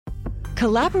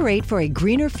Collaborate for a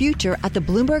greener future at the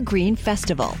Bloomberg Green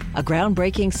Festival, a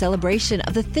groundbreaking celebration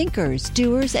of the thinkers,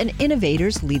 doers, and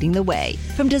innovators leading the way.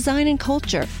 From design and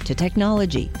culture to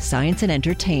technology, science, and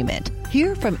entertainment.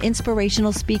 Hear from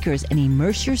inspirational speakers and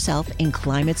immerse yourself in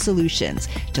climate solutions.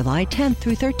 July 10th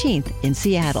through 13th in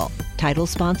Seattle. Title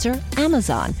sponsor,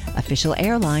 Amazon. Official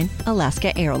airline,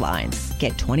 Alaska Airlines.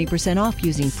 Get 20% off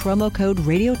using promo code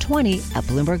Radio20 at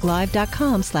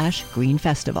BloombergLive.com/Green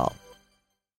Festival.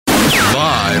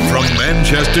 Live from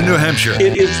Manchester, New Hampshire.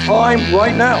 It is time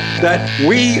right now that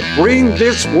we bring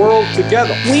this world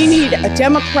together. We need a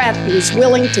Democrat who's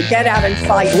willing to get out and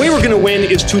fight. The way we're going to win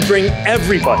is to bring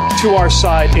everybody to our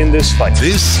side in this fight.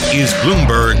 This is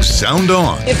Bloomberg Sound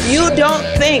On. If you don't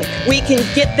think we can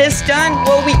get this done,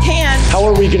 well, we can. How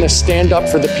are we going to stand up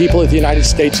for the people of the United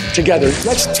States together?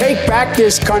 Let's take back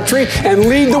this country and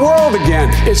lead the world again.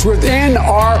 It's within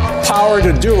our power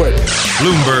to do it.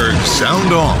 Bloomberg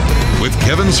Sound On with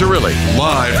Kevin Cirilli,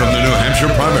 live from the New Hampshire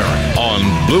primary on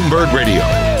Bloomberg Radio.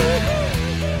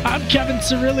 I'm Kevin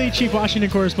Cirilli, Chief Washington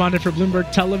Correspondent for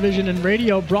Bloomberg Television and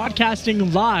Radio,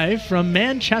 broadcasting live from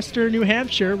Manchester, New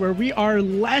Hampshire, where we are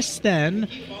we're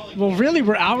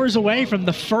hours away from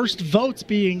the first votes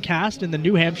being cast in the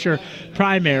New Hampshire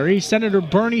primary. Senator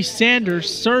Bernie Sanders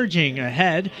surging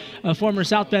ahead of former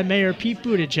South Bend Mayor Pete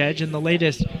Buttigieg in the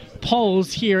latest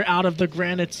polls here out of the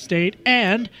Granite State,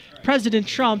 and President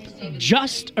Trump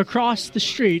just across the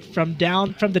street from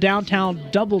the downtown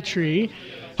DoubleTree,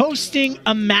 hosting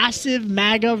a massive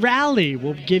MAGA rally.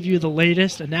 We'll give you the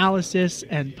latest analysis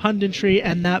and punditry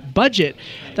and that budget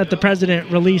that the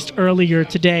president released earlier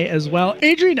today as well.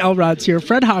 Adrian Elrod's here.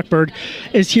 Fred Hochberg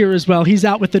is here as well. He's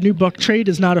out with the new book, Trade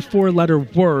is Not a Four-Letter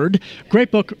Word.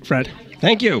 Great book, Fred.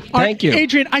 Thank you. Thank you.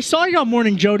 Adrian, I saw you on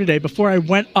Morning Joe today before I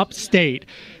went upstate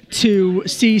to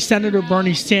see Senator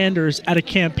Bernie Sanders at a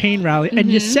campaign rally. Mm-hmm.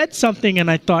 And you said something, and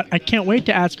I thought, I can't wait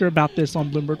to ask her about this on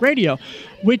Bloomberg Radio,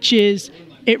 which is,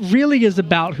 it really is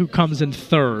about who comes in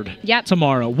third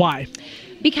tomorrow. Why?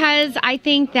 Because I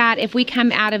think that if we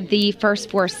come out of the first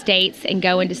four states and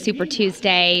go into Super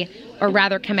Tuesday, or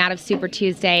rather come out of Super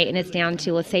Tuesday and it's down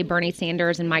to, let's say, Bernie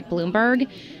Sanders and Mike Bloomberg,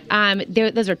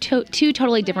 those are two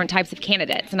totally different types of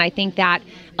candidates. And I think that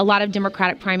a lot of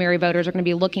Democratic primary voters are going to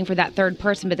be looking for that third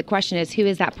person. But the question is, who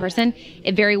is that person?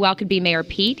 It very well could be Mayor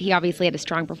Pete. He obviously had a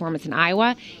strong performance in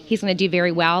Iowa. He's going to do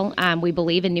very well, we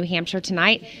believe, in New Hampshire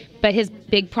tonight. But his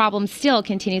big problem still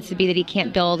continues to be that he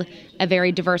can't build a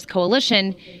very diverse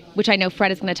coalition, which I know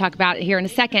Fred is going to talk about here in a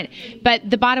second. But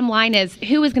the bottom line is,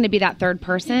 who is going to be that third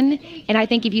person? And I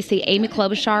think if you see Amy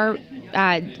Klobuchar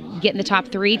get in the top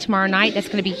three tomorrow night, that's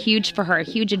going to be huge for her, a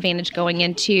huge advantage going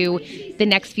into the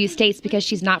next few states, because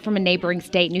she's not from a neighboring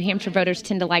state. New Hampshire voters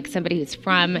tend to like somebody who's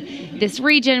from this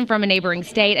region, from a neighboring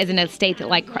state, as in a state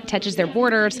that touches their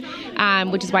borders,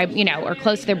 which is why, or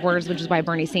close to their borders, which is why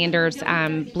Bernie Sanders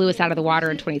blew us out of the water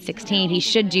in 2016. He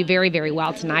should do very, very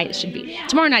well tonight.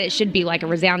 Tomorrow night it should be like a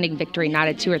resounding victory, not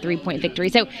a 2 or 3 point victory.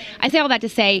 So I say all that to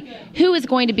say, who is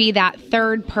going to be that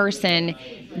third person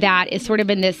that is sort of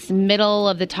in this middle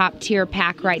of the top tier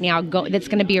pack right now, that's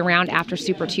going to be around after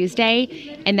Super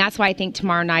Tuesday? And that's why I think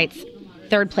tomorrow night's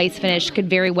third place finish could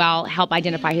very well help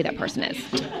identify who that person is.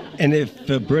 And if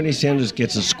Bernie Sanders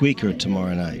gets a squeaker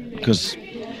tomorrow night, because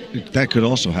that could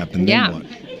also happen, then what?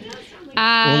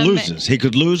 Or loses. He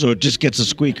could lose or just gets a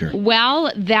squeaker.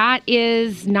 Well, that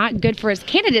is not good for his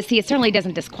candidacy. It certainly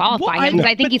doesn't disqualify him,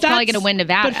 because I think he's probably going to win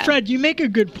Nevada. But Fred, you make a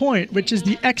good point, which is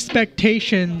the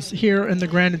expectations here in the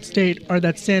Granite State are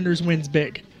that Sanders wins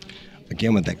big.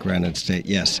 Again with that Granite State,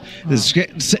 yes.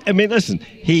 I mean, listen,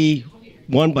 he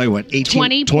won by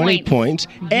 20 points.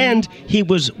 And he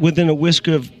was within a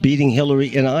whisker of beating Hillary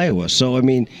in Iowa. So, I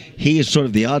mean, he is sort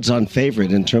of the odds-on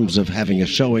favorite in terms of having a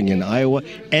showing in Iowa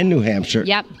and New Hampshire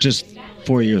just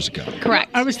 4 years ago. Correct.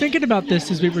 I was thinking about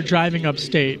this as we were driving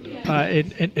upstate.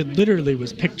 It literally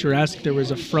was picturesque. There was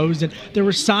there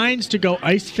were signs to go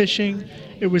ice fishing.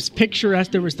 It was picturesque.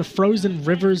 There was the frozen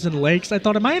rivers and lakes. I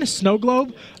thought, am I in a snow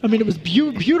globe? I mean, it was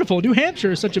beautiful. New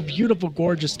Hampshire is such a beautiful,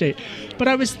 gorgeous state. But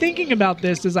I was thinking about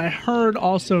this as I heard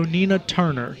also Nina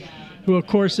Turner, who, of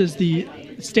course, is the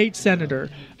state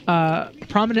senator,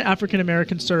 prominent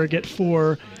African-American surrogate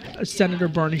for Senator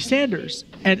Bernie Sanders.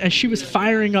 And as she was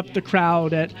firing up the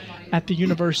crowd at the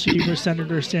university where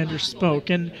Senator Sanders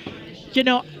spoke. And,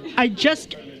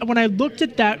 when I looked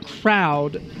at that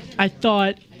crowd, I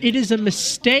thought, it is a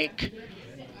mistake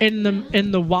in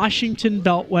the Washington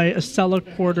Beltway,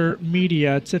 Acela Quarter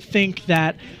media to think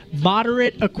that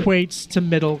moderate equates to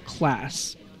middle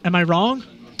class. Am I wrong?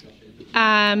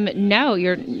 No,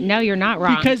 you're not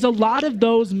wrong. Because a lot of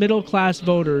those middle-class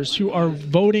voters who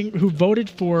voted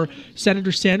for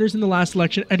Senator Sanders in the last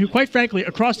election, and who, quite frankly,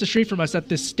 across the street from us at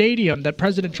this stadium that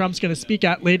President Trump's going to speak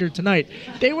at later tonight,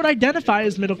 they would identify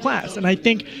as middle class. And I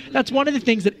think that's one of the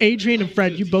things that Adrian and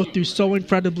Fred, you both do so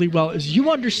incredibly well, is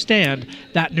you understand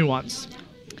that nuance.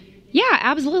 Yeah,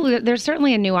 absolutely. There's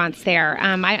certainly a nuance there.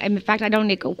 In fact, I don't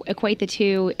equate the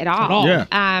two at all. Yeah.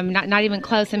 Not even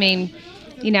close. I mean,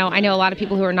 I know a lot of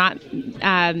people who are not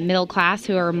middle class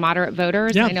who are moderate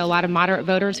voters. Yeah. I know a lot of moderate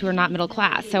voters who are not middle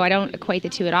class. So I don't equate the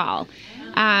two at all.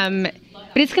 But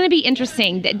it's going to be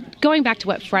interesting. Going back to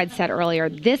what Fred said earlier,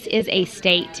 this is a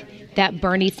state that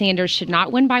Bernie Sanders should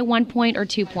not win by 1 point or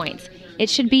 2 points. It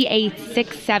should be a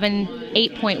 6, 7,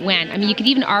 8 point win. I mean, you could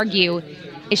even argue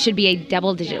it should be a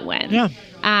double-digit win. Yeah.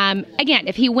 Again,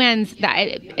 if he wins,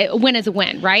 a win is a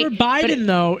win, right? For Biden,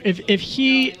 though, if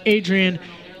he, Adrian,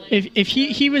 if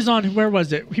he was on, where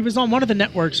was it? He was on one of the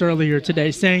networks earlier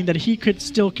today saying that he could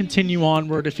still continue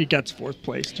onward if he gets fourth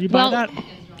place. Do you buy that?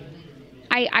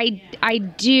 I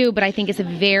do, but I think it's a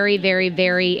very, very,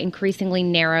 very increasingly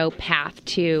narrow path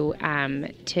to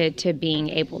being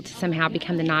able to somehow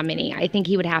become the nominee. I think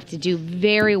he would have to do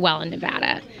very well in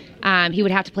Nevada. He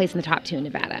would have to place in the top 2 in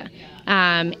Nevada.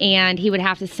 And he would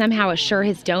have to somehow assure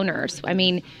his donors. I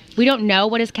mean, we don't know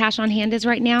what his cash on hand is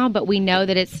right now, but we know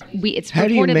that it's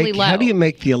reportedly low. How do you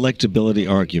make the electability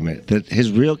argument that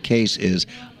his real case is,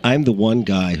 I'm the one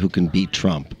guy who can beat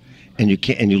Trump? And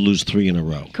you lose 3 in a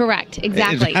row. Correct.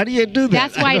 Exactly. How do you do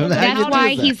that? That's why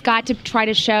he's got to try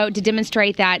to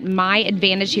demonstrate that my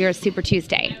advantage here is Super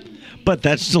Tuesday. But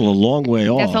that's still a long way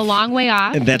off. That's a long way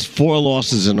off. And that's 4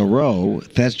 losses in a row.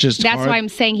 That's hard. Why I'm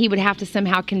saying he would have to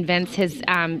somehow convince his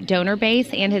donor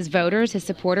base and his voters, his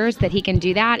supporters, that he can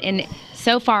do that. And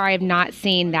so far, I have not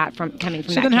seen that coming from that campaign.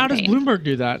 So then how does Bloomberg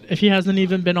do that if he hasn't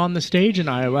even been on the stage in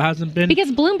Iowa,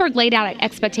 Because Bloomberg laid out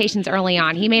expectations early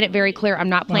on. He made it very clear, I'm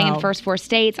not playing in the first 4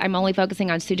 states. I'm only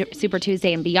focusing on Super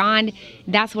Tuesday and beyond.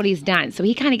 That's what he's done. So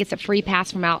he kind of gets a free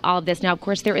pass from all of this. Now, of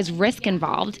course, there is risk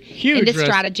involved in this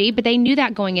strategy, but they knew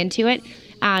that going into it.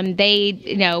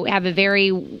 They, have a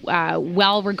very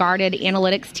well-regarded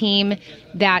analytics team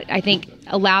that I think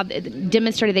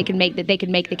demonstrated they could make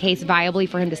the case viably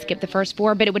for him to skip the first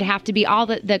 4. But it would have to be all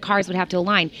the cards would have to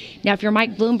align. Now, if you're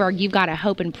Mike Bloomberg, you've got to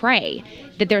hope and pray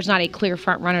that there's not a clear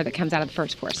front runner that comes out of the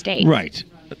first 4 states. Right.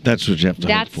 That's what you have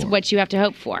to hope for. That's what you have to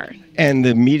hope for. And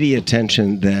the media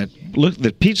attention that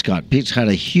Pete's got. Pete's had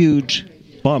a huge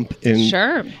bump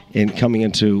in coming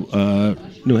into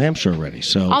New Hampshire already.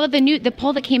 So all of the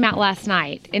poll that came out last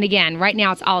night, and again, right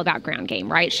now it's all about ground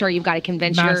game, right? Sure, you've got to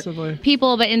convince your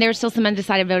people, and there's still some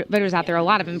undecided voters out there, a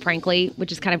lot of them, frankly,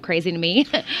 which is kind of crazy to me.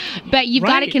 But you've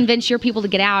got to convince your people to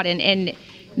get out, and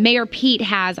Mayor Pete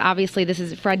has, obviously,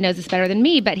 Fred knows this better than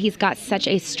me, but he's got such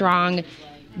a strong,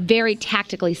 very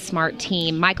tactically smart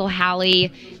team. Michael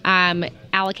Hawley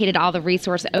allocated all the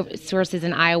resources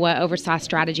in Iowa, oversaw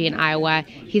strategy in Iowa.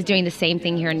 He's doing the same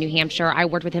thing here in New Hampshire. I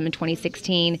worked with him in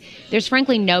 2016. There's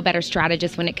frankly no better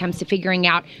strategist when it comes to figuring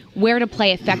out where to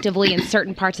play effectively in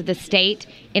certain parts of the state,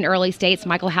 in early states.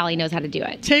 Michael Hawley knows how to do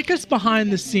it. Take us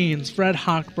behind the scenes, Fred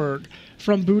Hochberg,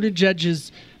 from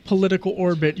Buttigieg's political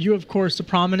orbit. You, of course, a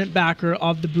prominent backer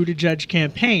of the Buttigieg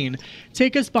campaign.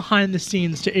 Take us behind the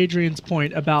scenes to Adrian's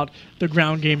point about the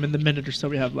ground game in the minute or so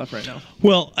we have left right now.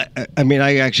 Well,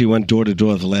 I actually went door to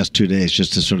door the last 2 days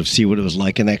just to sort of see what it was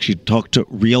like and actually talk to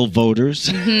real voters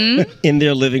in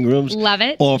their living rooms. Love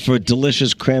it. Offer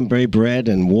delicious cranberry bread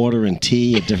and water and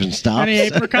tea at different stops. Any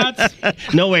apricots?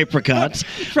 No apricots.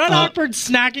 Fred Hochberg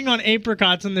snacking on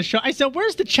apricots in the show. I said,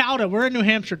 where's the chowder? We're in New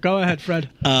Hampshire. Go ahead, Fred.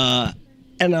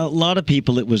 And a lot of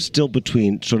people, it was still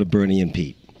between sort of Bernie and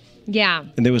Pete. Yeah.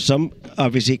 And there was some,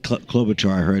 obviously, Klobuchar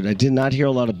I heard. I did not hear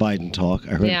a lot of Biden talk.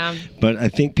 I heard, but I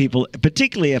think people,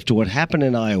 particularly after what happened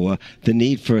in Iowa, the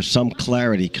need for some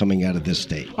clarity coming out of this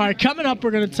state. All right, coming up,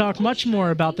 we're going to talk much more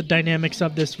about the dynamics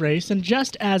of this race. And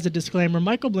just as a disclaimer,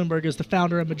 Michael Bloomberg is the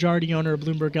founder and majority owner of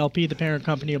Bloomberg LP, the parent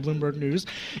company of Bloomberg News.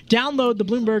 Download the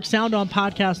Bloomberg Sound On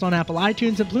podcast on Apple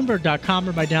iTunes at Bloomberg.com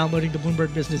or by downloading the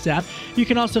Bloomberg Business app. You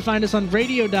can also find us on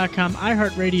Radio.com,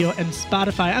 iHeartRadio, and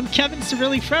Spotify. I'm Kevin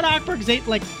Cirilli. Fred Hochberg's ate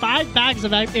like 5 bags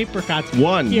of apricots.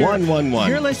 One. You're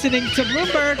listening to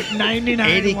Bloomberg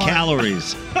 99. 80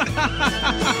 calories.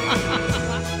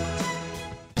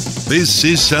 This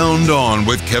is Sound On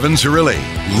with Kevin Cirilli,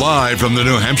 live from the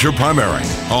New Hampshire primary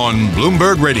on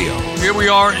Bloomberg Radio. Here we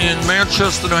are in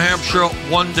Manchester, New Hampshire,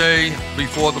 one day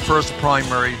before the first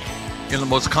primary in the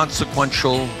most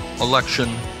consequential election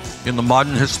in the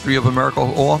modern history of America,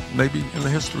 or maybe in the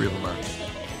history of America.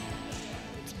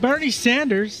 Bernie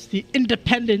Sanders, the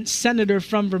independent senator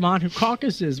from Vermont who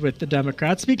caucuses with the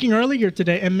Democrats, speaking earlier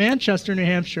today in Manchester, New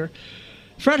Hampshire.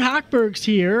 Fred Hochberg's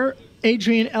here.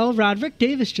 Adrian Elrod. Rick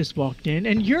Davis just walked in,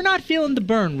 and you're not feeling the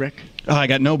burn, Rick. Oh, I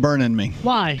got no burn in me.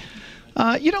 Why?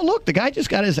 Look, the guy just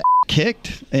got his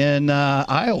kicked in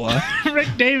Iowa. Rick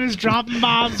Davis dropping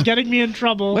bombs, getting me in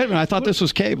trouble. Wait a minute, I thought this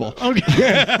was cable.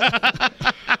 Okay.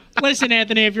 Listen,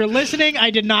 Anthony, if you're listening,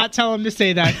 I did not tell him to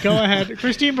say that. Go ahead.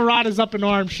 Christine Barada's up in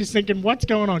arms. She's thinking, what's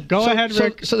going on? Go ahead,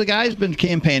 Rick. So the guy's been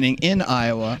campaigning in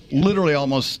Iowa literally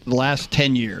almost the last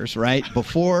 10 years, right?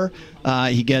 Before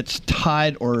he gets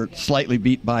tied or slightly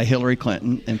beat by Hillary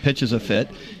Clinton and pitches a fit.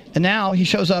 And now he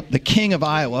shows up, the king of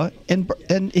Iowa,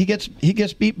 and he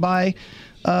gets beat by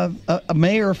a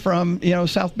mayor from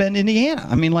South Bend, Indiana.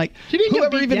 I mean, like,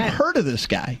 whoever even heard of this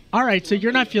guy? All right, so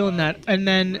you're not feeling that, and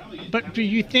then, but do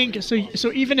you think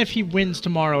so? Even if he wins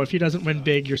tomorrow, if he doesn't win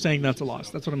big, you're saying that's a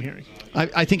loss. That's what I'm hearing.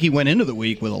 I think he went into the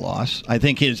week with a loss. I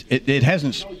think it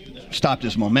hasn't stopped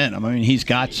his momentum. I mean, he's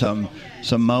got some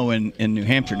mo in New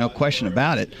Hampshire, no question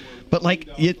about it. But like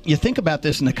you think about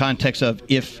this in the context of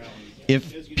if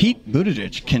Pete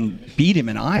Buttigieg can beat him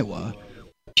in Iowa,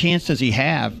 what chance does he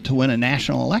have to win a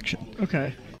national election?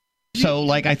 Okay. So,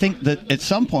 like, I think that at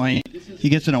some point he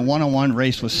gets in a one-on-one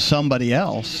race with somebody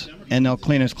else, and they'll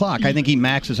clean his clock. I think he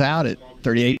maxes out at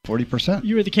 38, 40%.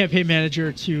 You were the campaign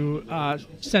manager to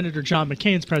Senator John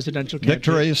McCain's presidential campaign.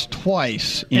 Victorious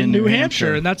twice in New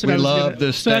Hampshire. And that's what I was love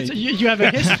this state. So you have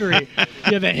a history.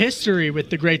 You have a history with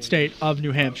the great state of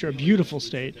New Hampshire, a beautiful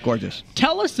state. Gorgeous.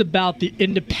 Tell us about the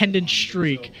independent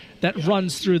streak that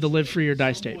runs through the Live Free or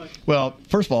Die state. Well,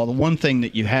 first of all, the one thing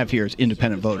that you have here is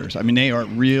independent voters. I mean, they are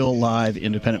real live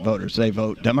independent voters. They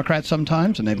vote Democrats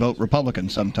sometimes, and they vote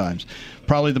Republicans sometimes.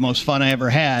 Probably the most fun I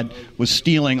ever had was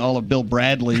stealing all of Bill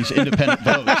Bradley's independent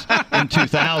votes in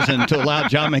 2000 to allow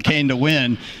John McCain to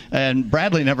win. And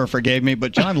Bradley never forgave me,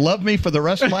 but John loved me for the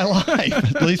rest of my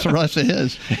life, at least the rest of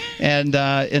his.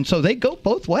 And so they go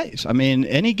both ways. I mean,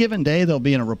 any given day they'll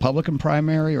be in a Republican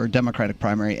primary or a Democratic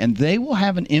primary, and they will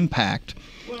have an impact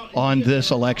on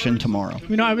this election tomorrow.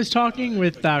 I was talking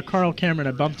with Carl Cameron.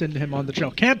 I bumped into him on the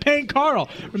trail. Campaign Carl.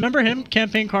 Remember him?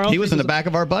 Campaign Carl? He was in the back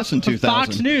of our bus in 2000.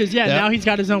 Fox News. Yeah, now he's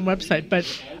got his own website. But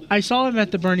I saw him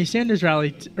at the Bernie Sanders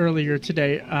rally earlier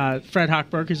today. Fred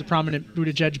Hochberg, who's a prominent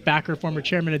Buttigieg backer, former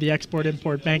chairman of the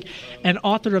Export-Import Bank, and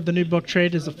author of the new book,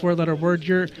 Trade is a Four-Letter Word.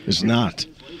 It's not.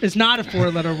 It's not a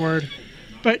four-letter word.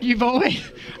 But you've always,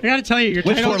 I got to tell you, your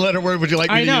Which title, four-letter word would you like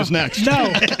me to use next?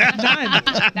 No,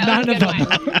 none of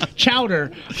them.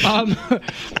 Chowder.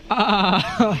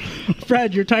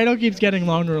 Fred, your title keeps getting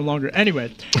longer and longer.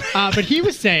 Anyway, but he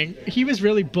was saying he was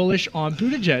really bullish on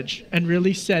Buttigieg and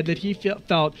really said that he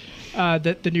felt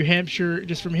that the New Hampshire,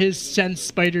 just from his sense,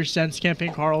 spider sense,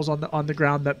 Campaign Carl's on the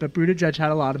ground, that Buttigieg had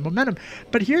a lot of momentum.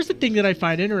 But here's the thing that I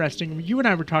find interesting. You and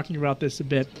I were talking about this a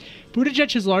bit.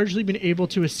 Buttigieg has largely been able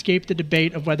to escape the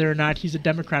debate of whether or not he's a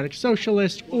democratic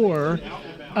socialist or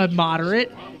a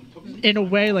moderate. In a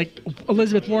way, like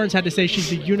Elizabeth Warren's had to say she's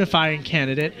the unifying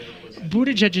candidate.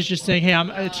 Buttigieg is just saying, hey,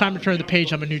 it's time to turn the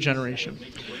page. I'm a new generation.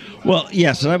 Well,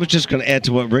 yes, and I was just going to add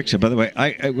to what Rick said. By the way,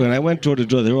 when I went door to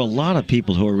door, there were a lot of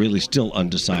people who are really still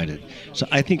undecided. So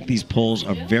I think these polls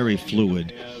are very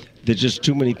fluid. There's just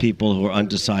too many people who are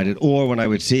undecided. Or when I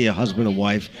would see a husband and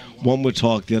wife, one would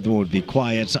talk, the other one would be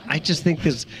quiet. So I just think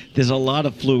there's a lot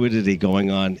of fluidity going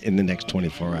on in the next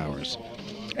 24 hours.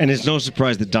 And it's no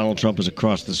surprise that Donald Trump is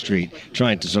across the street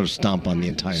trying to sort of stomp on the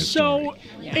entire story. So,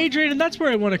 Adrian, and that's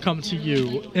where I want to come to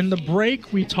you. In the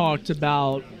break, we talked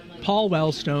about Paul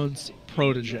Wellstone's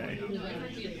protege,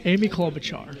 Amy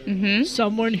Klobuchar,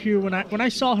 someone who, when I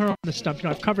saw her on the stump,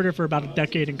 I've covered her for about a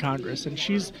decade in Congress, and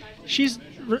she's,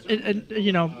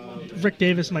 Rick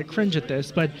Davis might cringe at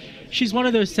this, but she's one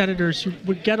of those senators who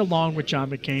would get along with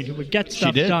John McCain, who would get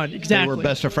stuff done. Exactly. They were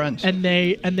best of friends. And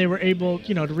they were able,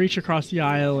 to reach across the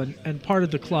aisle and part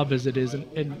of the club as it is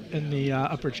in the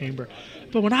upper chamber.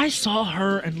 But when I saw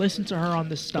her and listened to her on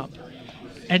the stump,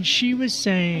 and she was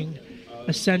saying,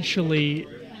 essentially,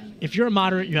 if you're a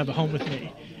moderate, you have a home with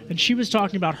me. And she was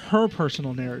talking about her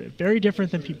personal narrative, very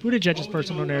different than Pete Buttigieg's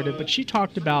personal narrative. But she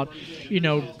talked about,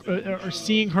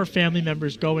 seeing her family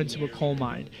members go into a coal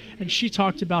mine. And she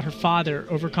talked about her father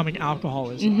overcoming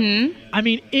alcoholism. Mm-hmm. I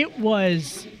mean, it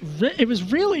was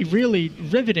really, really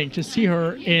riveting to see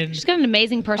her in. She's got an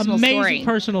amazing personal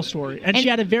story. And she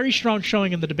had a very strong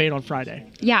showing in the debate on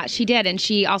Friday. Yeah, she did. And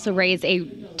she also raised a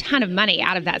ton of money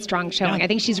out of that strong showing. Yeah. I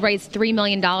think she's raised $3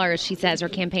 million, she says, her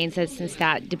campaign says, since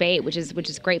that debate, which is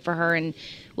great for her and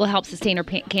will help sustain her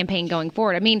campaign going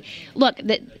forward. I mean, look,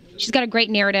 she's got a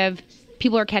great narrative.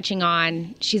 people are catching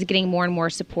on. She's getting more and more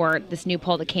support. This new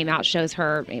poll that came out shows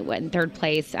her in third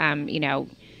place,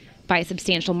 by a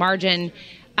substantial margin.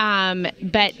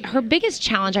 But her biggest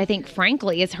challenge, I think,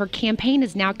 frankly, is her campaign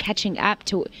is now catching up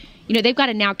to, they've got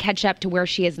to now catch up to where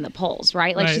she is in the polls,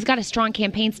 right? Like, she's got a strong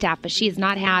campaign staff, but she has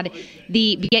not had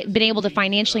been able to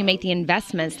financially make the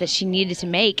investments that she needed to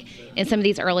make in some of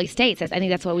these early states. I think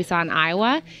that's what we saw in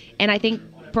Iowa. And I think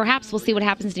perhaps we'll see what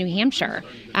happens in New Hampshire.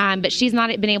 But she's not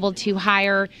been able to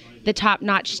hire the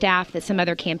top-notch staff that some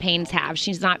other campaigns have.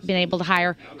 She's not been able to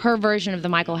hire her version of the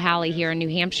Michael Halley here in New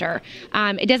Hampshire.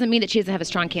 It doesn't mean that she doesn't have a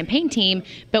strong campaign team,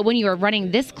 but when you are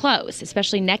running this close,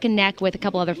 especially neck and neck with a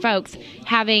couple other folks,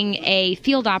 having a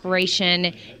field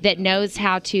operation that knows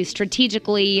how to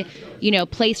strategically,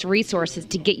 place resources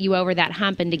to get you over that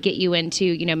hump and to get you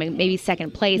into, maybe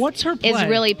second place. What's her play? Is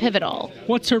really pivotal.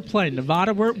 What's her play?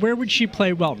 Nevada? Where would she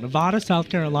play well? Nevada, South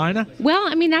Carolina? Well,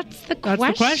 I mean, that's the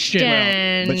question.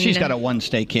 Well, but she's got a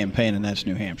one-state campaign, and that's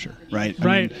New Hampshire, right?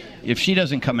 I mean, if she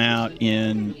doesn't come out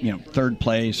in, third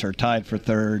place or tied for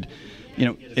third,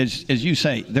 as you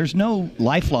say, there's no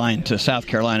lifeline to South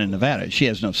Carolina and Nevada. She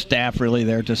has no staff really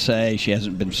there to say. She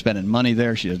hasn't been spending money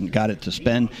there. She hasn't got it to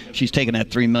spend. She's taking that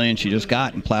 $3 million she just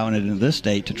got and plowing it into this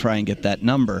state to try and get that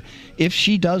number. If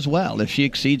she does well, if she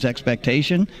exceeds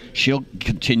expectation, she'll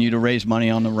continue to raise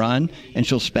money on the run, and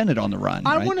she'll spend it on the run.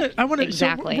 I want to.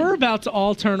 Exactly. So we're about to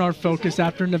all turn our focus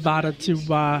after Nevada to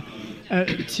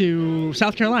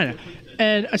South Carolina.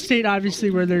 And a state,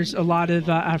 obviously, where there's a lot of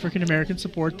African-American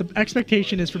support. The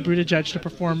expectation is for Buttigieg to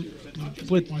perform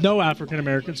with no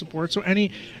African-American support. So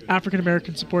any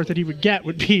African-American support that he would get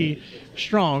would be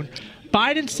strong.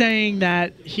 Biden saying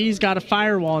that he's got a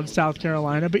firewall in South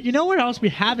Carolina. But you know what else we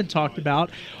haven't talked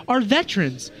about? Are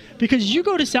veterans. Because you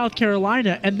go to South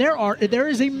Carolina, and there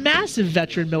is a massive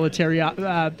veteran military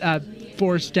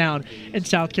force down in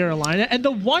South Carolina. And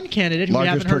the one candidate who we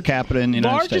haven't heard... Largest per capita in the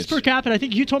United States. Largest per capita. I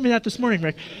think you told me that this morning,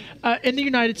 Rick. In the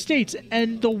United States.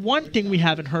 And the one thing we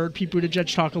haven't heard Pete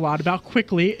Buttigieg talk a lot about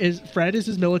quickly is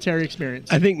his military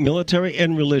experience. I think military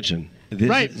and religion.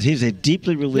 He's a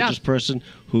deeply religious person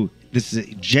who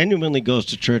genuinely goes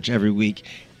to church every week.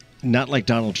 Not like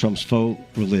Donald Trump's faux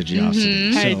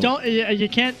religiosity. Mm-hmm. Hey, you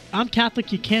can't. I'm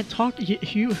Catholic. You can't talk.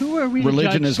 Who are we?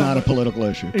 Religion is not a political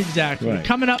issue. Exactly. Right.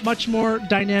 Coming up, much more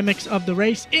dynamics of the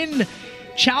race in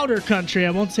Chowder Country. I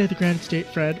won't say the Granite State,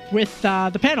 Fred. With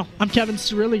the panel, I'm Kevin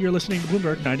Cirilli. You're listening to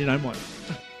Bloomberg 99.1.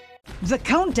 The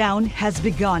countdown has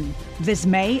begun. This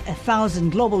May,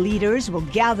 1,000 global leaders will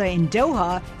gather in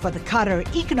Doha for the Qatar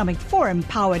Economic Forum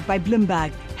powered by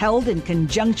Bloomberg, held in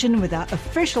conjunction with our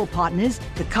official partners,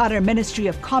 the Qatar Ministry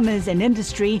of Commerce and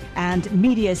Industry and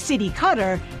Media City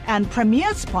Qatar, and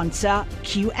premier sponsor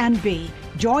QNB.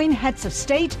 Join heads of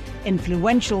state,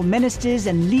 influential ministers,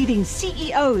 and leading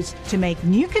CEOs to make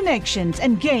new connections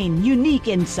and gain unique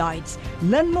insights.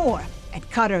 Learn more at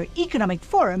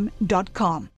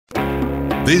QatarEconomicForum.com.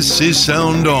 This is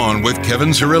Sound On with Kevin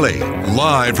Cirilli,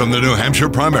 live from the New Hampshire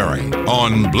primary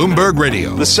on Bloomberg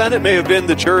Radio. The Senate may have been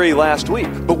the jury last week,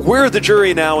 but we're the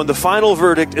jury now, and the final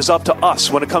verdict is up to us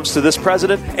when it comes to this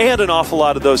president and an awful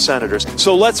lot of those senators.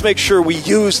 So let's make sure we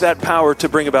use that power to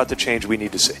bring about the change we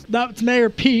need to see. That's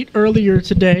Mayor Pete earlier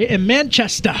today in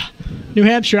Manchester, New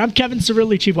Hampshire. I'm Kevin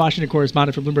Cirilli, Chief Washington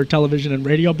Correspondent for Bloomberg Television and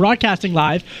Radio, broadcasting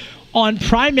live on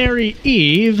primary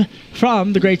eve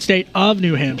from the great state of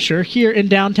New Hampshire here in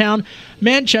downtown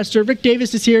Manchester. Rick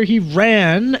Davis is here. He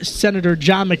ran Senator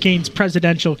John McCain's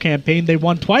presidential campaign. They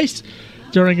won twice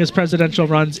during his presidential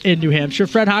runs in New Hampshire.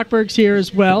 Fred Hochberg's here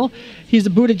as well. He's a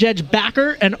Buttigieg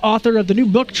backer and author of the new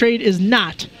book, Trade is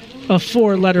Not a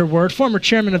Four-Letter Word. Former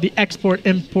chairman of the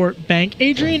Export-Import Bank,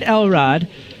 Adrienne Elrod.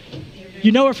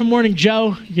 You know her from Morning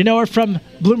Joe. You know her from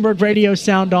Bloomberg Radio,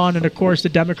 Sound On, and, of course, the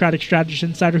Democratic Strategist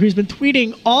Insider, who's been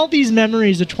tweeting all these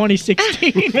memories of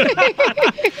 2016,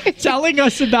 telling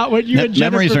us about what you and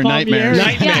Jennifer memories are nightmares. Yeah, I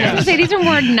was going to say, these are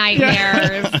more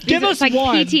nightmares. Give us like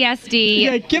one. PTSD.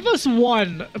 Yeah, give us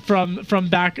one from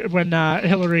back when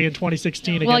Hillary in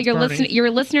 2016 well, against Bernie.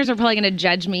 Your listeners are probably going to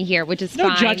judge me here, which is no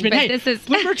fine. Judgment. But hey, this is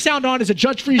Bloomberg Sound On is a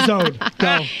judge-free zone.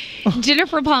 Go.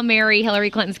 Jennifer Palmieri,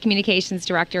 Hillary Clinton's communications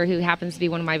director, who happens to be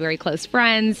one of my very close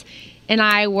friends, and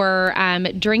I were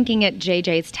drinking at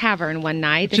JJ's Tavern one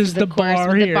night. Which is the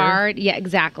bar here. The bar, yeah,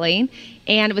 exactly.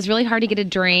 And it was really hard to get a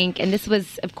drink. And this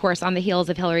was, of course, on the heels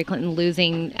of Hillary Clinton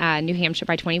losing New Hampshire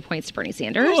by 20 points to Bernie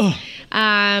Sanders.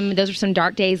 Those were some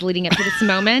dark days leading up to this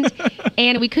moment.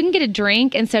 And we couldn't get a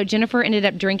drink. And so Jennifer ended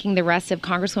up drinking the rest of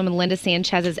Congresswoman Linda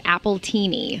Sanchez's Apple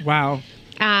Teeny. Wow.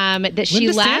 that she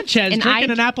Linda left. Sanchez and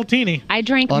drinking an Appletini. I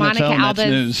drank On Monica its own, that's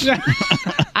Alba's. news.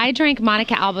 I drank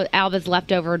Monica Alba's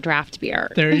leftover draft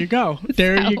beer. There you go.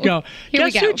 There you go. Here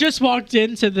we Guess go. who just walked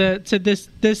into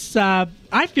this?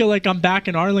 I feel like I'm back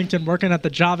in Arlington working at the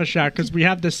Java Shack because we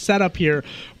have this setup here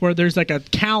where there's like a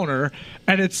counter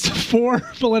and it's 4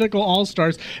 political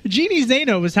all-stars. Jeannie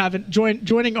Zaino was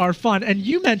joining our fun, and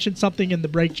you mentioned something in the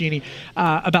break, Jeannie,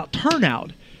 about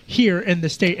turnout here in the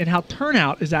state and how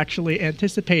turnout is actually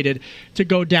anticipated to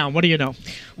go down. What do you know?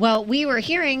 Well, we were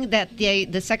hearing that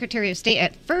the Secretary of State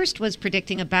at first was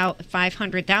predicting about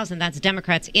 500,000. That's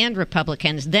Democrats and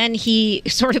Republicans. Then he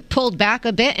sort of pulled back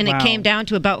a bit, and it came down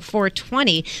to about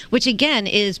 420, which again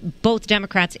is both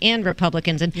Democrats and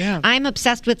Republicans. And I'm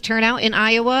obsessed with turnout in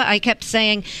Iowa. I kept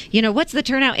saying, what's the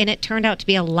turnout? And it turned out to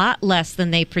be a lot less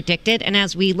than they predicted. And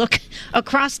as we look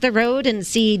across the road and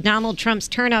see Donald Trump's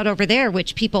turnout over there,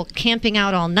 which people camping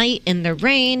out all night in the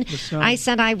rain, I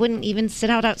said I wouldn't even sit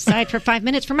outside for 5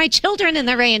 minutes for my children in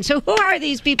the rain. So who are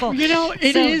these people?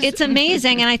 It's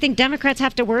amazing, and I think Democrats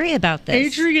have to worry about this.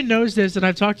 Adrian knows this, and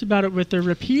I've talked about it with her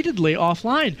repeatedly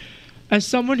offline. As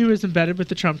someone who was embedded with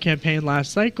the Trump campaign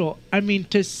last cycle, I mean,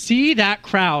 to see that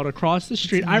crowd across the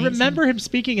street, I remember him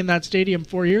speaking in that stadium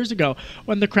 4 years ago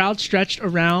when the crowd stretched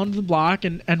around the block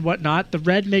and whatnot, the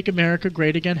red Make America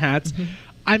Great Again hats.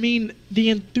 I mean, the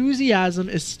enthusiasm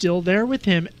is still there with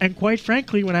him. And quite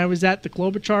frankly, when I was at the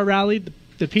Klobuchar rally,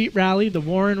 the Pete rally, the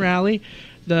Warren rally,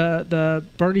 the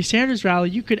Bernie Sanders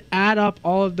rally, you could add up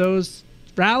all of those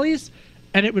rallies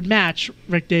and it would match,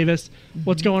 Rick Davis,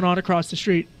 what's going on across the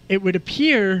street. It would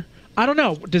appear, I don't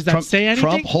know, does that say anything?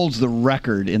 Trump holds the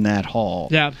record in that hall.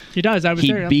 Yeah, he does. I was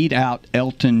there. He beat out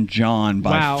Elton John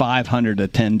by 500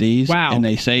 attendees. Wow. And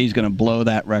they say he's going to blow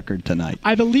that record tonight.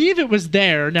 I believe it was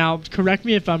there. Now, correct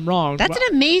me if I'm wrong. That's an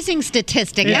amazing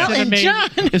statistic. It's Elton John.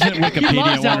 Isn't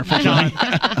Wikipedia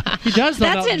wonderful? He does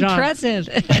love That's Elton John. impressive.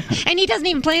 And he doesn't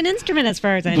even play an instrument as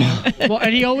far as I know. Well,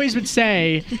 and he always would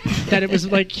say that it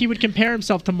was like he would compare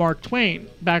himself to Mark Twain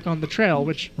back on the trail,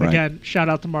 which, again, shout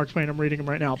out to Mark Twain. I'm reading him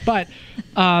right now.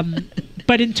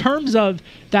 But in terms of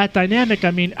that dynamic,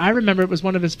 I mean, I remember it was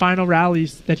one of his final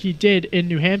rallies that he did in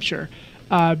New Hampshire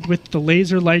with the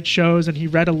laser light shows, and he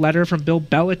read a letter from Bill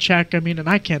Belichick. I mean, and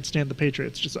I can't stand the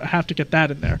Patriots. Just I have to get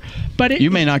that in there. But you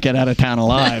may not get out of town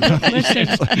alive. Listen,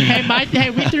 hey,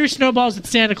 we threw snowballs at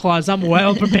Santa Claus. I'm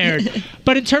well prepared.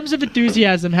 But in terms of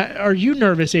enthusiasm, are you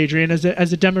nervous, Adrian, as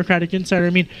a Democratic insider?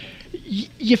 I mean,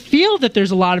 you feel that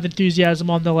there's a lot of enthusiasm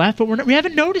on the left, but we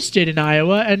haven't noticed it in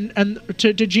Iowa. And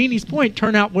to Jeannie's point,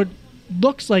 turnout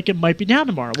looks like it might be down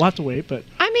tomorrow. We'll have to wait, but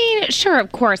I mean, sure,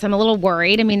 of course. I'm a little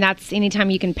worried. I mean, that's anytime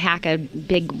you can pack a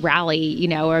big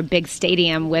rally, or a big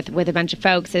stadium with a bunch of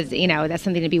folks is, that's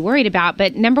something to be worried about.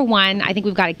 But number one, I think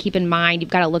we've got to keep in mind,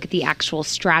 you've got to look at the actual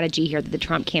strategy here that the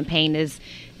Trump campaign is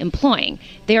employing.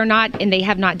 They are not, and they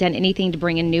have not done anything to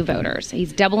bring in new voters.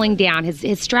 He's doubling down.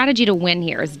 His strategy to win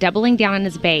here is doubling down on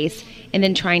his base and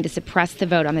then trying to suppress the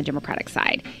vote on the Democratic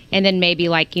side. And then maybe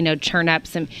churn up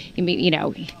some,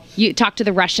 you talk to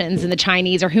the Russians and the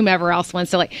Chinese or whomever else wants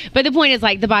to but the point is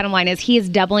the bottom line is he is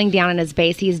doubling down on his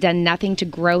base. He has done nothing to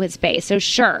grow his base. So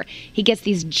sure, he gets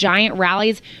these giant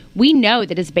rallies. We know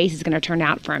that his base is going to turn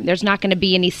out for him. There's not going to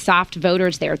be any soft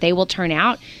voters there. They will turn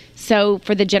out. So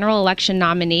for the general election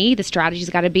nominee, the strategy's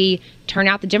got to be turn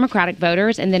out the Democratic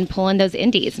voters and then pull in those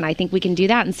indies. And I think we can do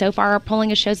that. And so far, our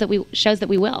polling shows that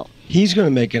we will. He's going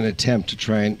to make an attempt to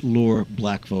try and lure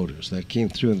black voters. That came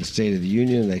through in the State of the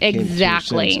Union. That came through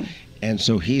since. And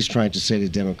so he's trying to say to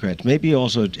Democrats, maybe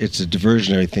also it's a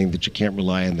diversionary thing that you can't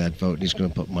rely on that vote, and he's going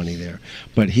to put money there.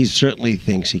 But he certainly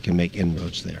thinks he can make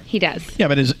inroads there. He does. Yeah,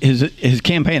 but his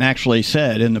campaign actually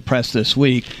said in the press this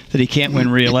week that he can't win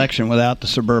re-election without the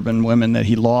suburban women that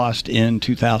he lost in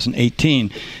 2018.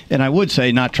 And I would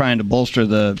say, not trying to bolster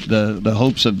the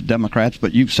hopes of Democrats,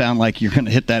 but you sound like you're going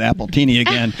to hit that Appletini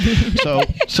again.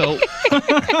 so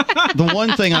the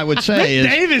one thing I would say is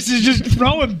Davis is just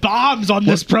throwing bombs on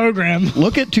this program.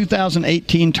 Look at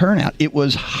 2018 turnout. It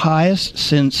was highest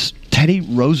since Teddy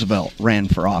Roosevelt ran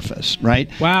for office, right?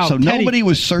 Wow. So nobody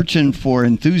was searching for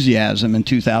enthusiasm in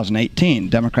 2018.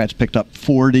 Democrats picked up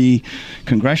 40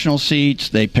 congressional seats.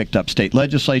 They picked up state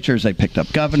legislatures. They picked up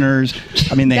governors.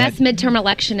 I mean, best midterm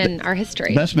election in our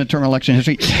history. Best midterm election in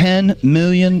history. 10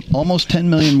 million, almost 10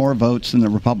 million more votes than the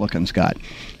Republicans got.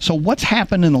 So what's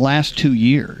happened in the last 2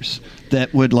 years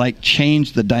that would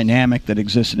change the dynamic that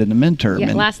existed in the midterm?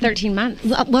 Yeah, last 13 months.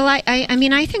 Well,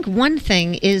 I think one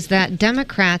thing is that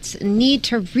Democrats need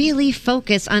to really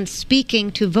focus on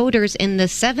speaking to voters in the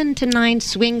 7 to 9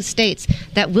 swing states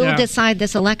that will decide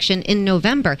this election in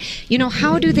November.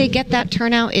 How do they get that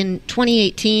turnout in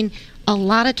 2018? a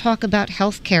lot of talk about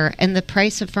healthcare and the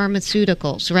price of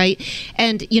pharmaceuticals, right?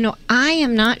 And, I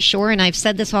am not sure, and I've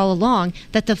said this all along,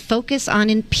 that the focus on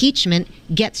impeachment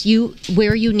gets you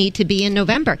where you need to be in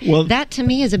November. Well, that, to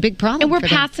me, is a big problem. And we're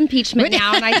past impeachment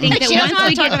now, and I think that once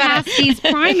we get past these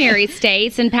primary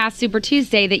states and past Super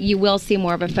Tuesday, that you will see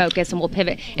more of a focus and we'll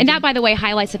pivot. And that, by the way,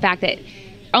 highlights the fact that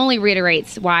only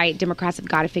reiterates why Democrats have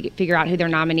got to figure out who their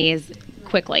nominee is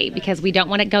quickly, because we don't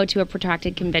want to go to a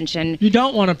protracted convention. You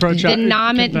don't want a protracted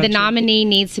convention. The nominee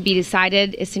needs to be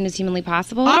decided as soon as humanly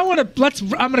possible. I'm going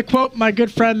to quote my good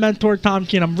friend, mentor Tom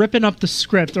Keene. I'm ripping up the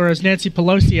script, or as Nancy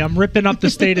Pelosi, I'm ripping up the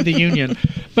State of the Union.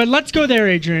 But let's go there,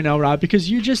 Adrienne Elrod,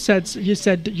 because you said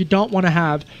that you don't want to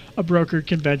have a brokered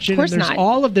convention. Of course and there's not.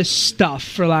 all of this stuff,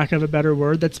 for lack of a better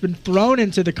word, that's been thrown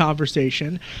into the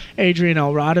conversation, Adrienne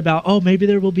Elrod, about, maybe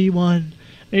there will be one.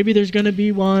 Maybe there's going to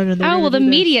be one. And the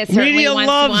media certainly wants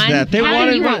loves one. that. They How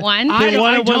do you want one? They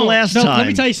wanted one last time. Let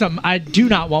me tell you something. I do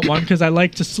not want one because I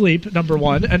like to sleep, number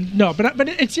one. And but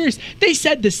it's serious. They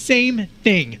said the same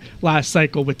thing last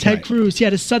cycle with Ted Cruz. He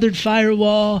had a Southern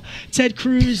firewall. Ted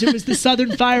Cruz, it was the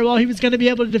Southern firewall. He was going to be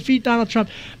able to defeat Donald Trump.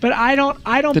 But I don't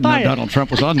Didn't buy know it. Donald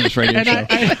Trump was on this radio show.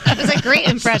 That was a great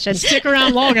impression. Stick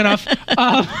around long enough.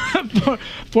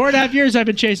 4.5 years I've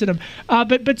been chasing him.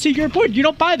 But to your point, you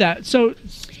don't buy that. So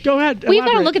go ahead. We've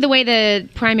got to look at the way the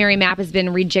primary map has been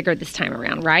rejiggered this time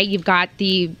around, right? You've got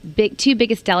the two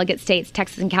biggest delegate states,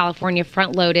 Texas and California,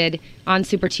 front-loaded on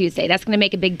Super Tuesday. That's going to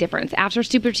make a big difference. After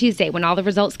Super Tuesday, when all the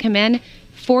results come in,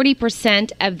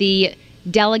 40% of the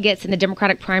delegates in the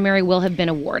Democratic primary will have been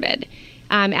awarded.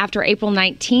 After April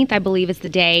 19th, I believe is the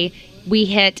day, we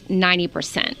hit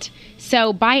 90%.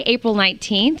 So by April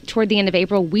 19th, toward the end of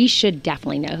April, we should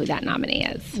definitely know who that nominee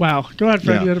is. Wow. Go ahead,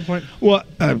 Fred. You had a point. Well,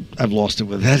 I've lost it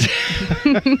with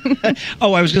that.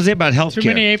 I was going to say about health care. Too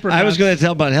many apricots. I was going to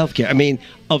tell about health care. I mean,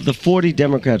 of the 40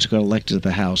 Democrats who got elected to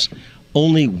the House,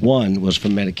 only one was for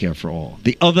Medicare for all.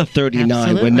 The other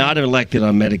 39 were not elected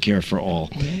on Medicare for all.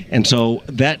 Mm-hmm. And so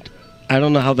that... I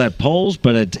don't know how that polls,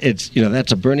 but it's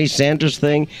that's a Bernie Sanders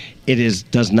thing. It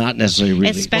does not necessarily really.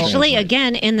 Especially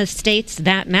again in the states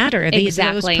that matter. Those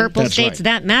purple states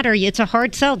that matter. It's a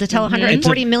hard sell to tell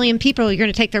 140 million people you're going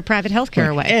to take their private health care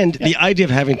away. And the idea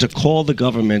of having to call the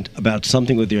government about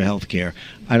something with your health care.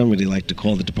 I don't really like to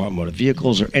call the Department of Motor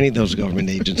Vehicles or any of those government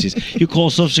agencies. You call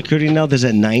Social Security now, there's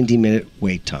a 90-minute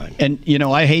wait time. And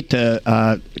I hate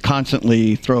to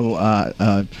constantly throw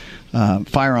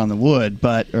fire on the wood,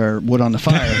 or wood on the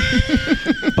fire.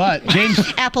 But James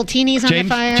Appletinis on the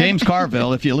fire. James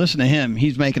Carville, if you listen to him,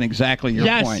 he's making exactly your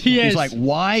point. He's like,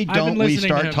 why don't we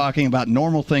start talking about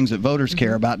normal things that voters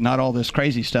care about, not all this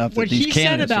crazy stuff that these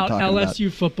candidates are talking about? What he said about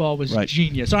LSU football was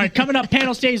genius. All right, coming up,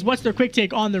 panel stays. What's their quick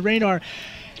take on the radar?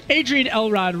 Adrienne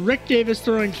Elrod, Rick Davis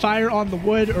throwing fire on the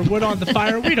wood or wood on the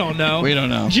fire. We don't know. We don't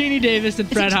know. Jeannie Davis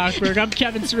and Fred Hochberg. I'm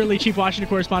Kevin Cirilli, Chief Washington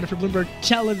Correspondent for Bloomberg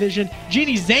Television.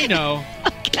 Jeannie Zaino.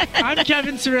 Okay. I'm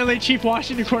Kevin Cirilli, Chief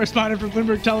Washington Correspondent for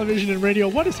Bloomberg Television and Radio.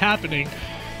 What is happening?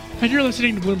 And you're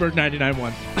listening to Bloomberg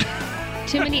 99.1.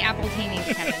 Too many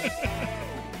Appletinis,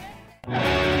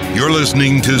 Kevin. You're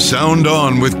listening to Sound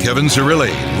On with Kevin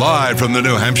Cirilli, live from the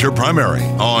New Hampshire primary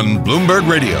on Bloomberg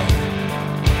Radio.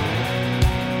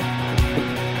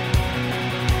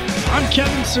 I'm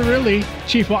Kevin Cirilli,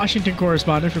 Chief Washington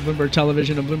Correspondent for Bloomberg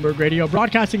Television and Bloomberg Radio,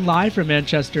 broadcasting live from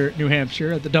Manchester, New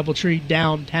Hampshire at the DoubleTree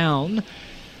downtown,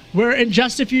 where in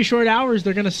just a few short hours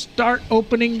they're going to start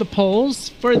opening the polls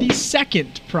for the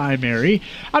second primary.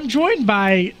 I'm joined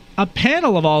by a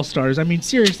panel of all-stars. I mean,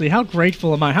 seriously, how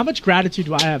grateful am I? How much gratitude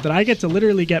do I have that I get to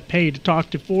literally get paid to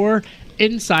talk to four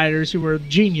insiders who are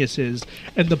geniuses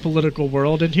in the political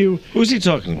world and who's he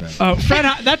talking about?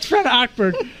 That's Fred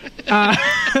Hochberg.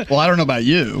 Well, I don't know about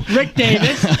you. Rick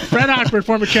Davis, Fred Hochberg,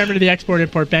 former chairman of the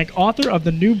Export-Import Bank, author of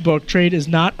the new book, Trade is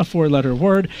Not a Four-Letter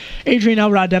Word. Adrienne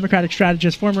Elrod, Democratic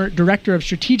strategist, former director of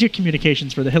strategic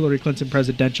communications for the Hillary Clinton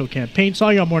presidential campaign. Saw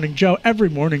you on Morning Joe every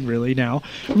morning, really, now.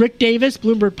 Rick Davis,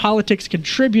 Bloomberg Politics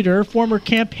contributor, former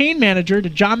campaign manager to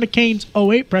John McCain's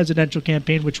 2008 presidential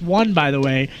campaign, which won, by the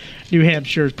way, New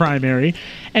Hampshire's primary.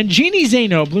 And Jeannie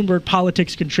Zaino, Bloomberg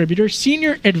Politics contributor,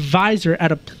 senior advisor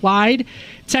at Applied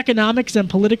Techonomics and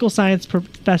political science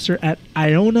professor at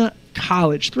Iona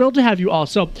College. Thrilled to have you all.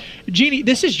 So, Jeannie,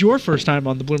 this is your first time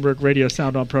on the Bloomberg Radio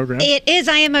Sound On program. It is.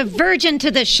 I am a virgin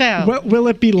to the show. Will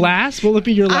it be last? Will it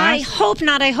be your last? I hope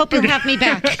not. I hope you'll have me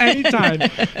back. Anytime.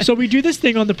 So we do this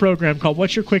thing on the program called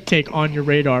What's Your Quick Take on Your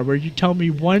Radar, where you tell me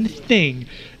one thing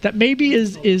that maybe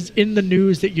is in the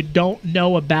news that you don't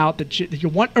know about, that you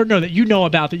want, or no, that you know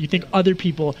about, that you think other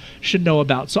people should know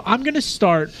about. So I'm going to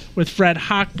start with Fred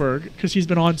Hochberg, because he's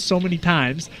been on so many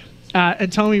times.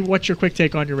 and tell me what's your quick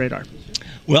take on your radar.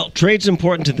 Well, trade's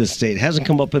important to this state. It hasn't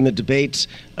come up in the debates.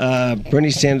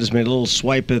 Bernie Sanders made a little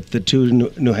swipe at the two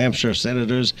New Hampshire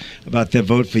senators about their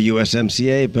vote for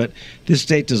USMCA, but this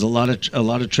state does a lot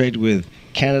of trade with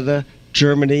Canada,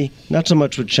 Germany, not so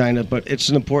much with China, but it's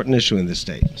an important issue in this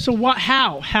state. So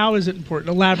how is it important?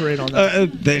 Elaborate on that.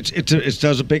 It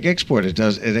does a big export. It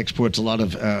exports a lot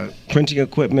of printing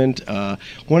equipment.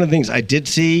 One of the things I did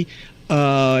see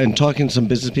and talking to some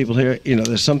business people here,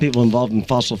 there's some people involved in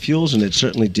fossil fuels, and it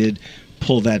certainly did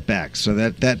pull that back. So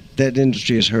that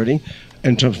industry is hurting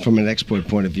in terms from an export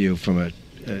point of view, from a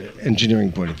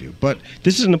engineering point of view. But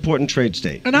this is an important trade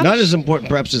state. Not as important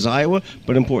perhaps as Iowa,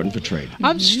 but important for trade.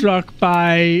 I'm struck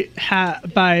by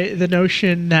the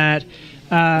notion that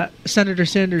Senator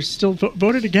Sanders still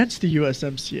voted against the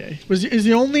USMCA. Is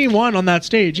the only one on that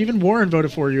stage. Even Warren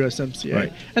voted for USMCA.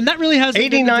 Right. And that really hasn't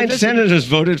 89 senators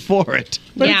voted for it.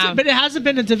 But it hasn't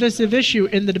been a divisive issue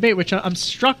in the debate, which I'm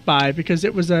struck by, because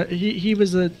it was he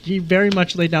very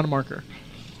much laid down a marker.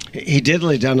 He did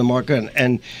lay down a marker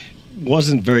and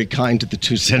wasn't very kind to the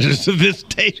two senators of this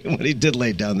state when he did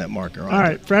lay down that marker. All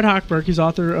right, Fred Hochberg, he's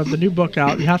author of the new book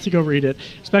out. You have to go read it,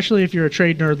 especially if you're a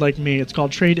trade nerd like me. It's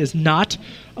called Trade is Not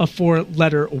a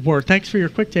Four-Letter Word. Thanks for your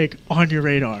quick take on your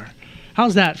radar.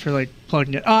 How's that for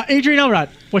plugging it? Adrienne Elrod,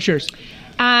 what's yours?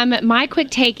 My quick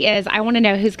take is I want to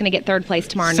know who's going to get third place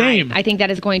tomorrow night. I think that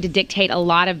is going to dictate a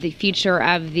lot of the future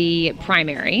of the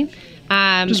primary.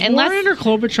 Does Warren or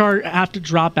Klobuchar have to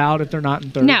drop out if they're not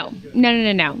in third?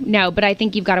 No. But I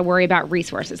think you've got to worry about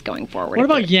resources going forward. What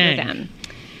about Yang?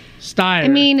 Steyer. I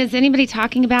mean, is anybody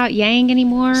talking about Yang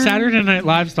anymore? Saturday Night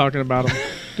Live's talking about him.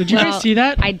 Did you guys see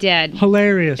that? I did.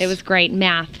 Hilarious. It was great. The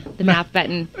math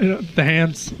button. The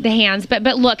hands. The hands. But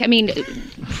look, I mean,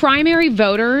 primary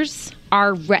voters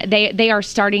are they are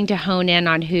starting to hone in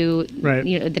on who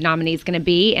the nominee is going to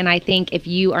be, and I think if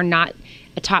you are not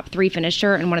a top 3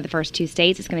 finisher in one of the first 2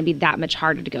 states, it's going to be that much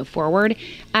harder to go forward.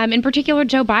 In particular,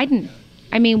 Joe Biden.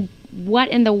 I mean, what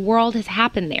in the world has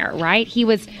happened there, right? He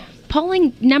was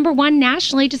polling number 1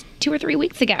 nationally just 2 or 3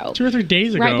 weeks ago. 2 or 3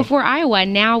 days ago. Right before Iowa.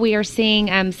 Now we are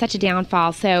seeing such a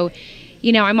downfall. So,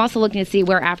 I'm also looking to see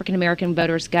where African-American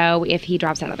voters go if he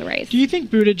drops out of the race. Do you think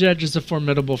Buttigieg is a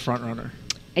formidable frontrunner?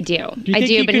 I do.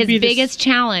 But his biggest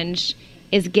challenge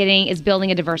is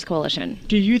building a diverse coalition.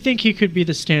 Do you think he could be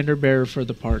the standard bearer for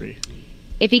the party?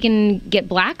 If he can get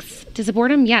blacks to support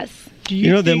him, yes.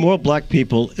 There are more black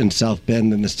people in South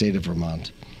Bend than the state of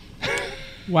Vermont.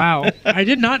 Wow, I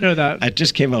did not know that. I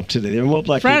just came up today. There are more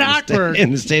black Fred people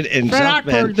in the state in Fred South Hochberg,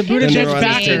 Bend the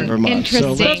Buttigieg than Vermont.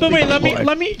 Interesting. But wait,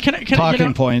 let me. Can I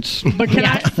talking points? But can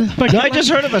I just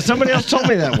heard of it. Somebody else told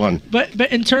me that one. But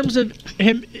in terms of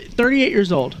him, 38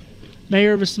 years old,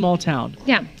 mayor of a small town.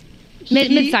 Yeah,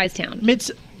 mid-sized town.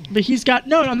 But he's got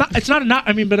I'm not. It's not enough.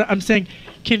 I mean, but I'm saying,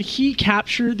 can he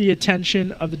capture the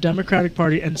attention of the Democratic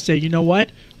Party and say, you know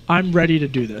what, I'm ready to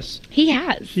do this? He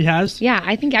has. He has? Yeah,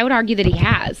 I think I would argue that he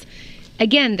has.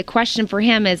 Again, the question for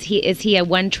him is he a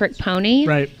one-trick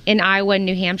pony in Iowa and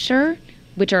New Hampshire,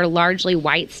 which are largely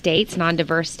white states,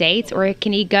 non-diverse states, or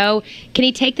can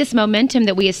he take this momentum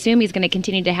that we assume he's going to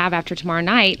continue to have after tomorrow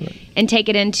night and take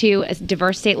it into a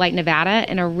diverse state like Nevada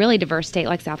and a really diverse state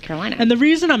like South Carolina? And the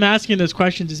reason I'm asking those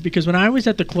questions is because when I was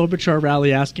at the Klobuchar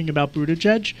rally asking about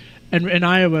Buttigieg, and in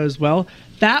Iowa as well,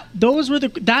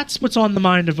 that's what's on the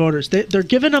mind of voters. They're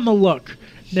giving him a look.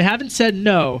 They haven't said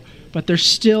no, but they want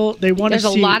to see. There's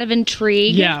a lot of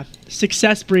intrigue. Yeah,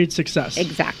 success breeds success.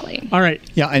 Exactly. All right.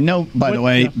 Yeah, I know, by the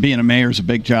way, being a mayor is a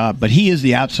big job, but he is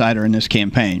the outsider in this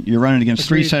campaign. You're running against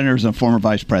 3 senators and a former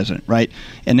vice president, right?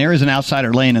 And there is an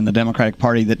outsider lane in the Democratic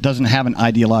Party that doesn't have an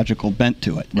ideological bent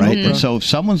to it, right? And so if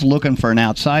someone's looking for an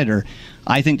outsider,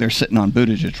 I think they're sitting on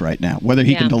Buttigieg right now. Whether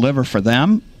he can deliver for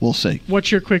them, we'll see.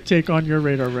 What's your quick take on your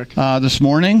radar, Rick? This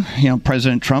morning,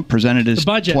 President Trump presented his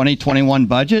 2021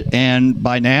 budget, and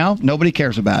by now, nobody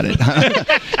cares about it.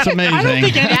 It's amazing. I don't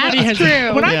think anybody has.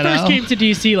 True. When I first came to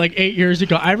D.C. 8 years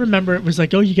ago, I remember it was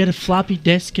you get a floppy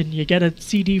disk and you get a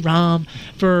CD-ROM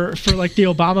for the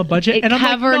Obama budget. It and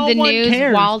covered the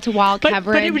news, wall-to-wall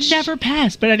coverage. But it would never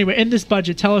pass. But anyway, in this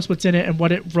budget, tell us what's in it and what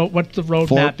the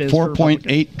roadmap is.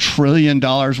 $4.8 trillion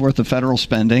worth of federal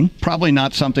spending. Probably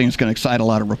not something that's going to excite a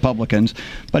lot of Republicans,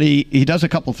 but he does a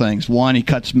couple things. One, he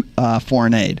cuts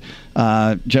foreign aid.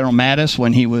 General Mattis,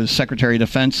 when he was Secretary of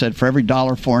Defense, said for every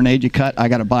 $1 foreign aid you cut, I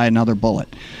got to buy another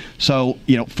bullet. So,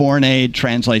 foreign aid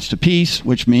translates to peace,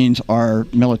 which means our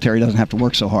military doesn't have to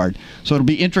work so hard. So it'll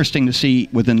be interesting to see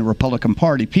within the Republican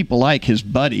Party, people like his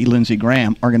buddy, Lindsey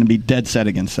Graham, are going to be dead set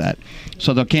against that.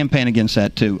 So they'll campaign against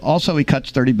that, too. Also, he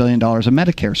cuts $30 billion of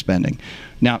Medicare spending.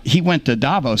 Now, he went to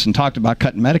Davos and talked about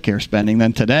cutting Medicare spending.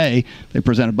 Then today, they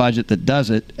present a budget that does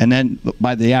it. And then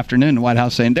by the afternoon, the White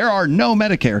House saying there are no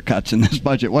Medicare cuts in this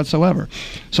budget whatsoever.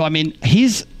 So, I mean,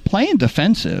 he's playing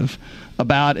defensive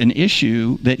about an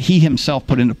issue that he himself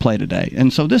put into play today.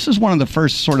 And so this is one of the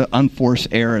first sort of unforced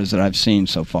errors that I've seen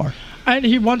so far. And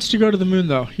he wants to go to the moon,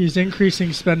 though. He's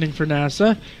increasing spending for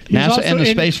NASA. NASA and the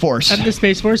Space Force. And the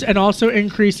Space Force, and also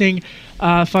increasing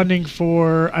funding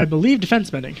for, I believe, defense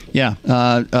spending. Yeah.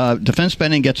 Defense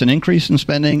spending gets an increase in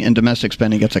spending, and domestic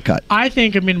spending gets a cut. I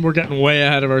think, we're getting way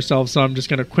ahead of ourselves, so I'm just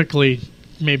going to quickly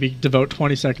maybe devote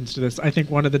 20 seconds to this. I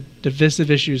think one of the divisive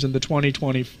issues in the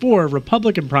 2024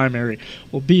 Republican primary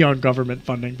will be on government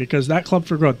funding, because that Club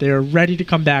for Growth, they are ready to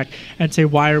come back and say,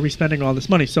 why are we spending all this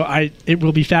money? So it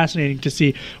will be fascinating to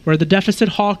see where the deficit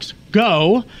hawks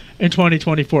go in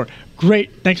 2024.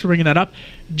 Great. Thanks for bringing that up.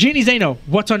 Jeannie Zaino,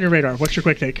 what's on your radar? What's your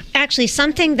quick take? Actually,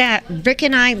 something that Rick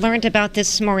and I learned about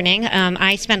this morning.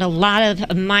 I spent a lot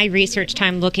of my research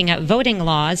time looking at voting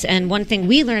laws, and one thing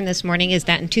we learned this morning is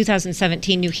that in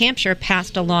 2017, New Hampshire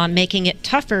passed a law making it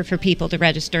tougher for people to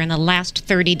register in the last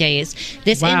 30 days.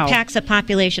 This impacts a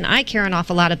population I care an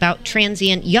awful lot about,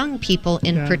 transient young people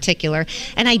in particular,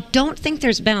 and I don't think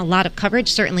there's been a lot of coverage.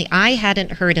 Certainly, I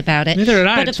hadn't heard about it. Neither did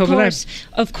I. But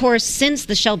of course, since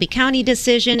the Shelby County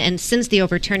decision and since the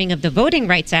overturning of the Voting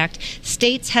Rights Act,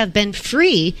 states have been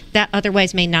free, that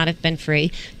otherwise may not have been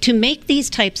free, to make these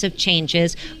types of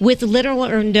changes with little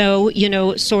or no,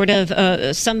 sort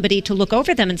of somebody to look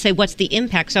over them and say, what's the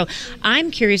impact? So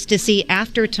I'm curious to see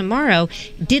after tomorrow,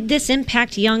 did this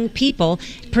impact young people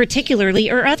particularly,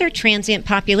 or other transient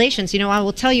populations? I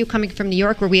will tell you, coming from New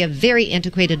York, where we have very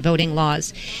antiquated voting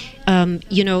laws,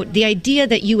 the idea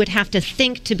that you would have to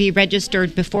think to be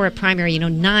registered before a primary,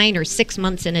 9 or 6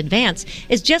 months in advance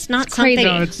is just not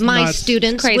something my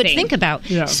students would think about.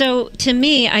 Yeah. So to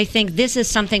me, I think this is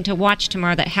something to watch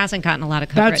tomorrow that hasn't gotten a lot of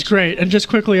coverage. That's great. And just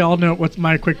quickly, I'll note what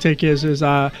my quick take is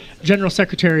General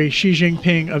Secretary Xi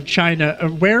Jinping of China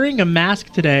wearing a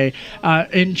mask today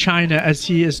in China as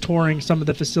he is touring some of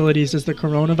the facilities as the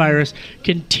coronavirus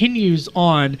continues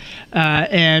on.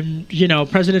 And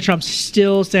President Trump's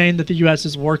still saying that the U.S.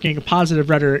 is working, positive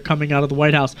rhetoric coming out of the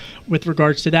White House with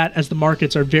regards to that, as the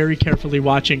markets are very carefully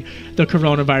watching the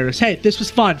coronavirus. Hey, this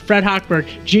was fun. Fred Hochberg,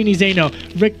 Jeannie Zaino,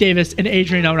 Rick Davis, and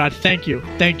Adrian Elrod. Thank you.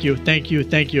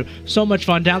 So much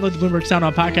fun. Download the Bloomberg Sound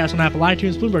On podcast on Apple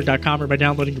iTunes, Bloomberg.com, or by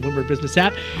downloading the Bloomberg Business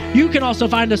app. You can also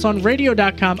find us on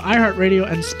radio.com, iHeartRadio,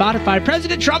 and Spotify.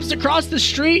 President Trump's across the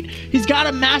street. He's got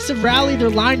a massive rally. They're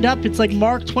lined up. It's like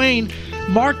Mark Twain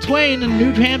in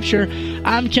New Hampshire.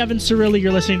 I'm Kevin Cirilli.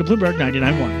 You're listening to Bloomberg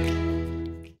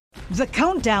 99.1. The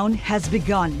countdown has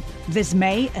begun. This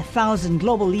May, 1,000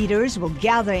 global leaders will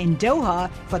gather in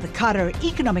Doha for the Qatar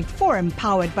Economic Forum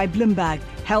powered by Bloomberg,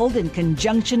 held in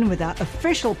conjunction with our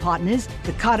official partners,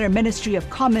 the Qatar Ministry of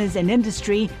Commerce and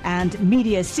Industry and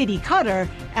Media City Qatar,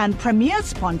 and premier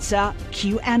sponsor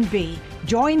QNB.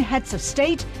 Join heads of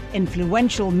state,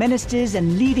 influential ministers,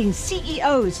 and leading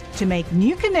CEOs to make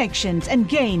new connections and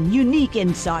gain unique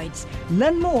insights.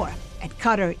 Learn more at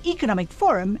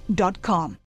QatarEconomicForum.com.